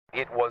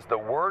It was the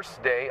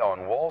worst day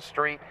on Wall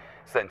Street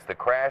since the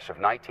crash of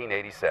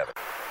 1987.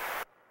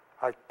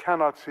 I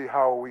cannot see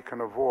how we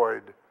can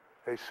avoid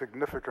a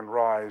significant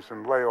rise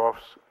in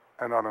layoffs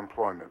and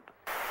unemployment.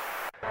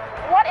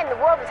 What in the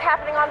world is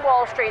happening on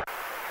Wall Street?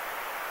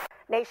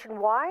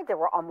 Nationwide, there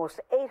were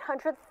almost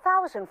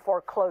 800,000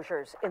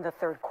 foreclosures in the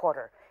third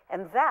quarter,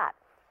 and that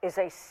is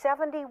a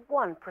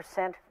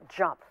 71%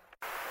 jump.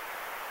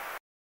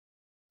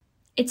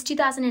 It's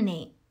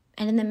 2008,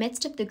 and in the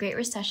midst of the Great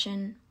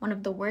Recession, one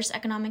of the worst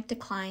economic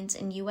declines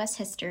in U.S.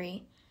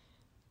 history,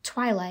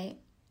 Twilight,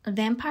 a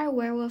vampire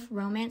werewolf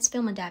romance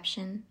film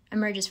adaptation,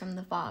 emerges from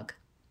the fog.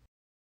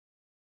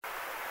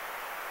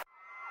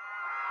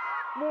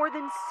 More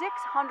than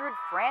 600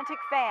 frantic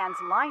fans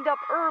lined up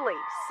early,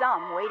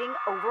 some waiting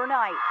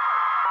overnight,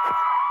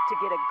 to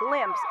get a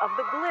glimpse of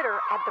the glitter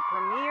at the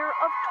premiere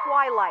of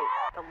Twilight,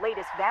 the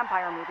latest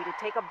vampire movie to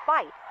take a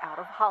bite out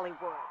of Hollywood.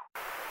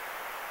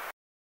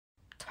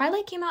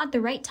 Twilight came out at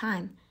the right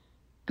time.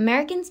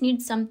 Americans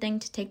needed something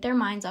to take their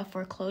minds off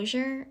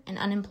foreclosure and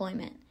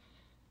unemployment.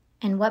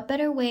 And what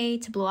better way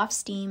to blow off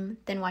steam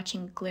than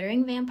watching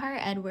glittering vampire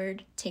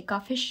Edward take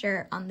off his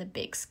shirt on the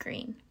big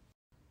screen?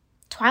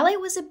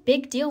 Twilight was a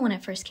big deal when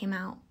it first came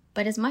out,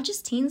 but as much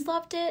as teens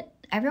loved it,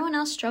 everyone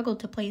else struggled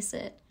to place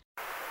it.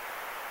 The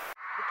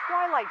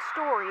Twilight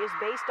story is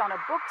based on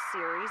a book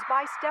series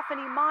by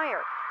Stephenie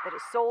Meyer that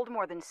has sold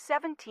more than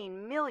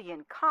 17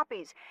 million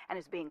copies and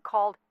is being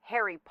called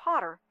Harry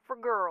Potter for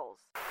girls.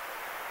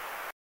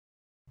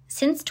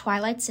 Since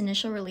Twilight's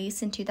initial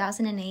release in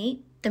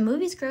 2008, the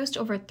movie's grossed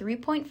over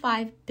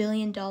 $3.5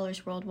 billion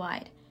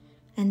worldwide,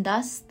 and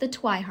thus the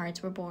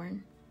Twihards were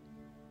born.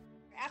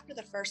 After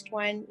the first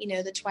one,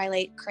 the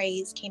Twilight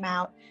craze came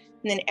out,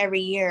 and then every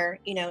year,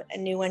 a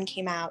new one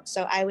came out.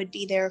 So I would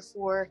be there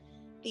for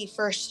the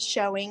first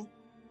showing.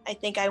 I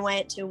think I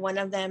went to one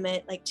of them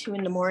at like 2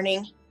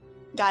 a.m,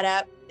 got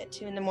up at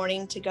 2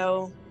 a.m. to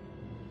go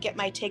get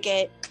my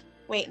ticket,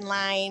 wait in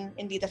line,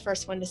 and be the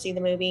first one to see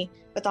the movie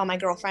with all my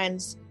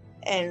girlfriends.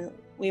 And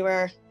we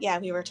were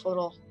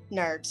total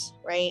nerds,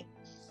 right?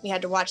 We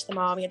had to watch them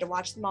all. We had to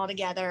watch them all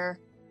together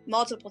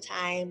multiple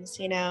times,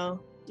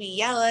 We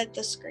yell at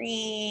the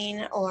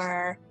screen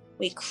or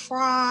we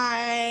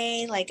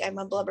cry like I'm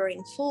a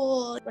blubbering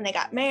fool. When they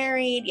got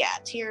married,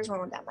 tears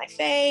rolling down my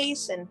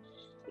face. And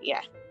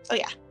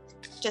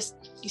just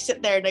you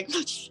sit there and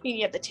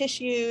you have the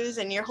tissues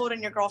and you're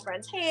holding your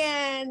girlfriend's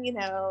hand,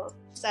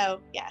 So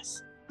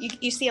yes,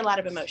 you see a lot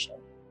of emotion.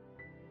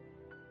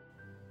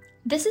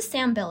 This is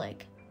Sam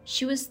Billig.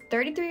 She was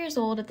 33 years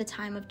old at the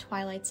time of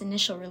Twilight's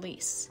initial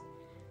release.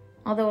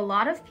 Although a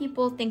lot of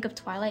people think of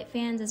Twilight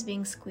fans as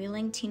being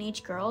squealing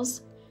teenage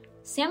girls,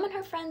 Sam and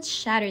her friends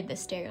shattered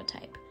this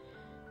stereotype.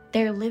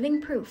 They're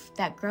living proof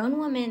that grown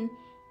women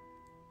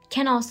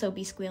can also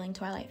be squealing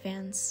Twilight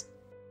fans.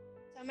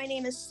 So my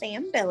name is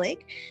Sam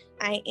Billig.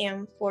 I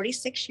am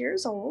 46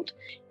 years old,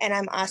 and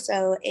I'm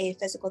also a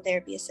physical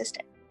therapy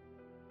assistant.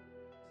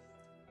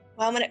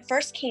 Well, when it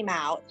first came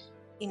out,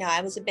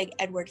 I was a big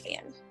Edward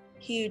fan,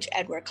 huge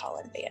Edward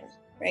Cullen fan,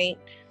 right?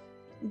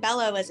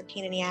 Bella was a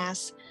pain in the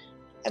ass.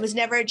 I was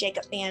never a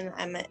Jacob fan.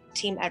 I'm a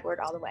Team Edward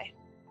all the way.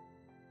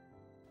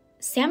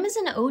 Sam is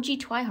an OG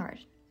Twihard.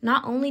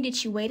 Not only did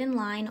she wait in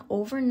line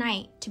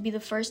overnight to be the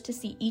first to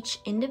see each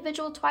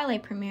individual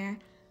Twilight premiere,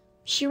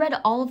 she read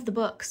all of the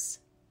books,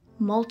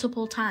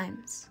 multiple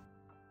times.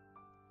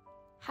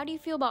 How do you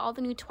feel about all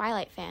the new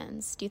Twilight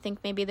fans? Do you think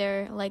maybe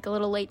they're a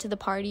little late to the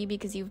party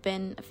because you've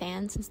been a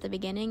fan since the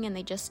beginning and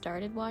they just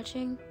started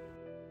watching?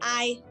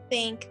 I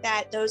think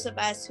that those of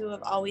us who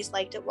have always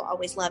liked it will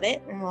always love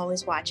it and will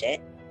always watch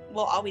it.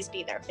 We'll always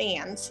be their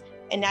fans.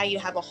 And now you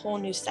have a whole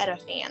new set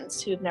of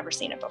fans who've never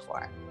seen it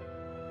before.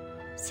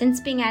 Since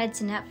being added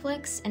to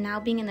Netflix and now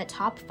being in the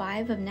top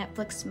 5 of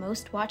Netflix's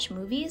most watched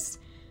movies,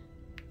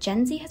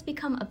 Gen Z has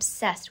become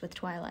obsessed with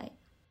Twilight.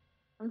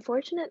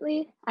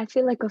 Unfortunately, I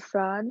feel like a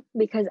fraud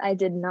because I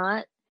did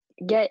not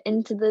get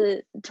into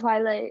the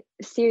Twilight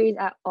series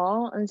at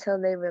all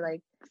until they were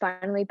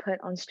finally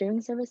put on streaming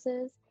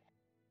services.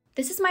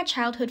 This is my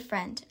childhood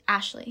friend,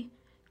 Ashley.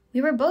 We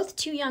were both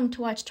too young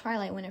to watch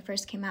Twilight when it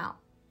first came out,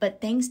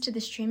 but thanks to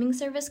the streaming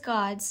service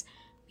gods,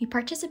 we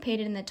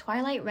participated in the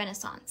Twilight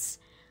Renaissance.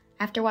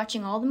 After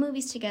watching all the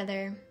movies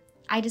together,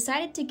 I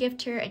decided to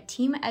gift her a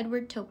Team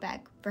Edward tote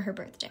bag for her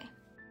birthday.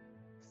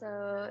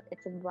 So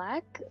it's a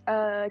black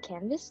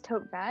canvas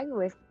tote bag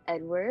with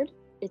Edward.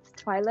 It's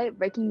Twilight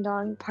Breaking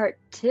Dawn Part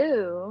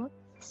 2,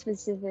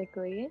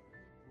 specifically.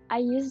 I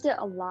used it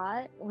a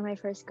lot when I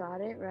first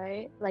got it,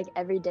 right?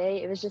 Every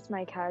day. It was just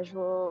my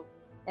casual,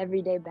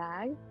 everyday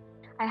bag.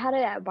 I had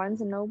it at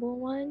Barnes & Noble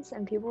once,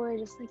 and people were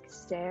just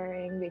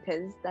staring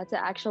because that's an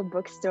actual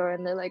bookstore,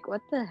 and they're like,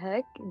 what the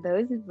heck?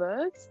 Those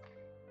books?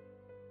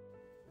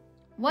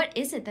 What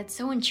is it that's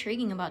so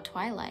intriguing about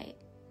Twilight?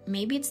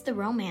 Maybe it's the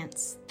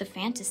romance, the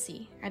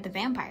fantasy, or the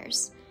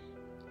vampires.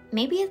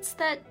 Maybe it's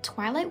that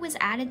Twilight was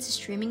added to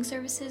streaming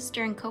services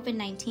during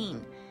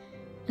COVID-19,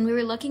 and we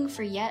were looking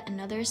for yet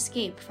another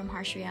escape from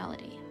harsh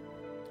reality.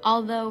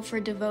 Although for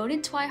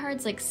devoted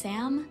Twihards like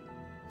Sam,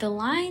 the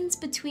lines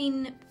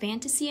between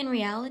fantasy and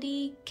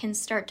reality can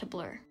start to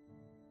blur.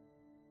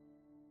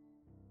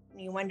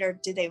 You wonder,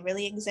 do they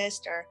really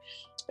exist?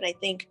 But I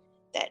think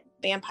that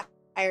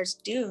vampires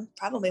do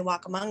probably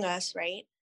walk among us, right?